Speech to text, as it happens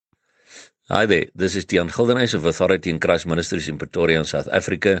Hi there, this is Tiaan Gildenhuys of Authority in Christ Ministries in Pretoria in South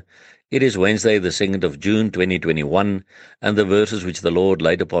Africa. It is Wednesday, the 2nd of June, 2021, and the verses which the Lord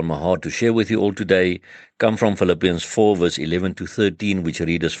laid upon my heart to share with you all today come from Philippians 4, verse 11 to 13, which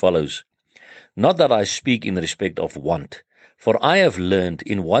read as follows. Not that I speak in respect of want, for I have learned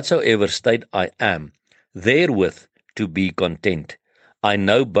in whatsoever state I am, therewith to be content. I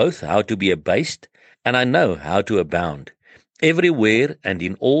know both how to be abased, and I know how to abound. Everywhere and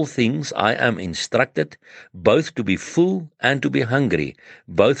in all things I am instructed, both to be full and to be hungry,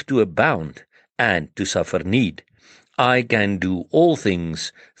 both to abound and to suffer need. I can do all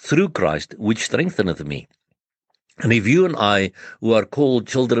things through Christ, which strengtheneth me. And if you and I, who are called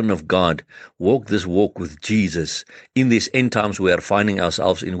children of God, walk this walk with Jesus in these end times we are finding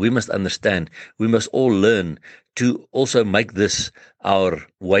ourselves in, we must understand, we must all learn to also make this our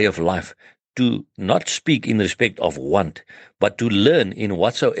way of life, to not speak in respect of want, but to learn in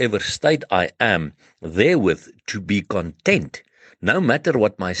whatsoever state I am, therewith to be content. No matter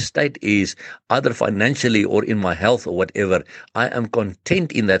what my state is, either financially or in my health or whatever, I am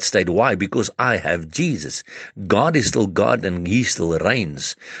content in that state. Why? Because I have Jesus. God is still God and He still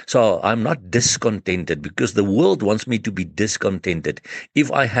reigns. So I'm not discontented because the world wants me to be discontented.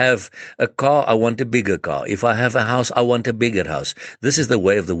 If I have a car, I want a bigger car. If I have a house, I want a bigger house. This is the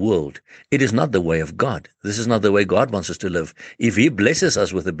way of the world. It is not the way of God. This is not the way God wants us to live. If He blesses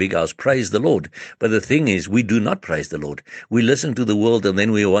us with a big house, praise the Lord. But the thing is, we do not praise the Lord. We listen to the world and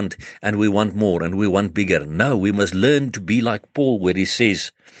then we want more and we want bigger. No, we must learn to be like Paul, where he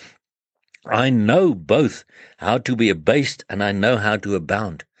says, I know both how to be abased and I know how to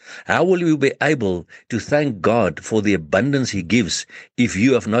abound. How will you be able to thank God for the abundance He gives if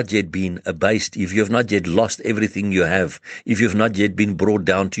you have not yet been abased, if you have not yet lost everything you have, if you have not yet been brought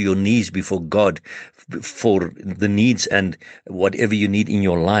down to your knees before God for the needs and whatever you need in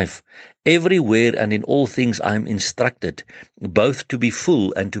your life? Everywhere and in all things I am instructed, both to be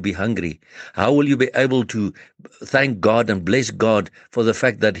full and to be hungry. How will you be able to thank God and bless God for the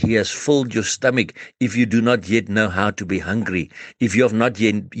fact that He has filled your stomach if you do not yet know how to be hungry? If you have not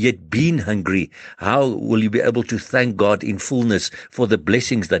yet been hungry, how will you be able to thank God in fullness for the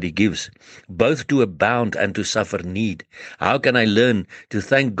blessings that He gives? Both to abound and to suffer need. How can I learn to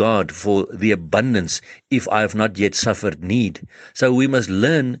thank God for the abundance if I have not yet suffered need? So we must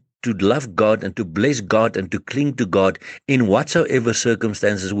learn to love God and to bless God and to cling to God in whatsoever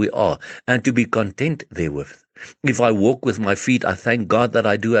circumstances we are, and to be content therewith. If I walk with my feet, I thank God that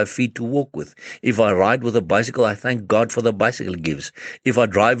I do have feet to walk with. If I ride with a bicycle, I thank God for the bicycle He gives. If I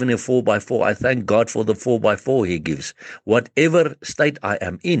drive in a 4x4, I thank God for the 4x4 He gives. Whatever state I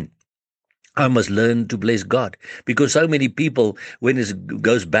am in, I must learn to bless God, because so many people, when it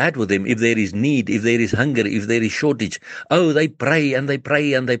goes bad with them, if there is need, if there is hunger, if there is shortage, they pray and they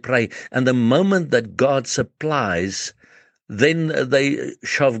pray and they pray. And the moment that God supplies, then they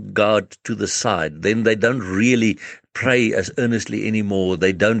shove God to the side. Then they don't really pray as earnestly anymore.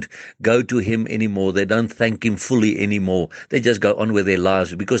 They don't go to Him anymore. They don't thank Him fully anymore. They just go on with their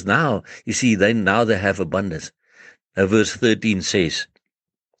lives, because now, you see, they have abundance. Verse 13 says,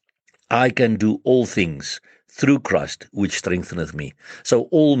 I can do all things through Christ, which strengtheneth me. So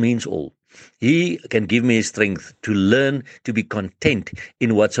all means all. He can give me strength to learn to be content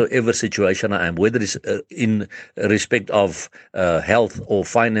in whatsoever situation I am, whether it's in respect of health or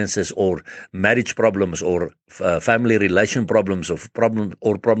finances or marriage problems or family relation problems or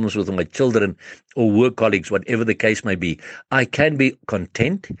problems with my children or work colleagues, whatever the case may be. I can be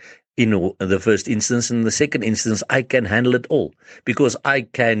content in the first instance. In the second instance, I can handle it all, because I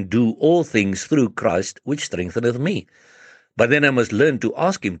can do all things through Christ, which strengtheneth me. But then I must learn to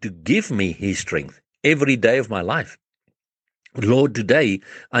ask Him to give me His strength every day of my life. Lord, today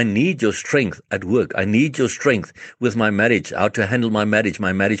I need your strength at work. I need your strength with my marriage, how to handle my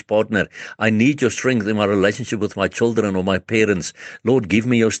marriage partner. I need your strength in my relationship with my children or my parents. Lord, give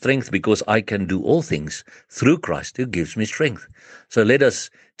me your strength, because I can do all things through Christ who gives me strength. So let us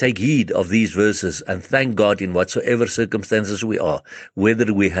take heed of these verses and thank God in whatsoever circumstances we are,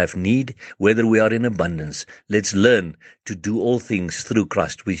 whether we have need, whether we are in abundance. Let's learn to do all things through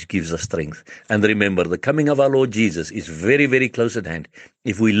Christ, which gives us strength. And remember, the coming of our Lord Jesus is very, very close at hand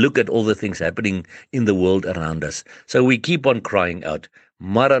if we look at all the things happening in the world around us. So we keep on crying out,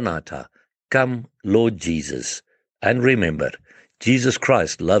 Maranatha, come Lord Jesus. And remember, Jesus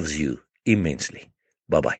Christ loves you immensely. Bye-bye.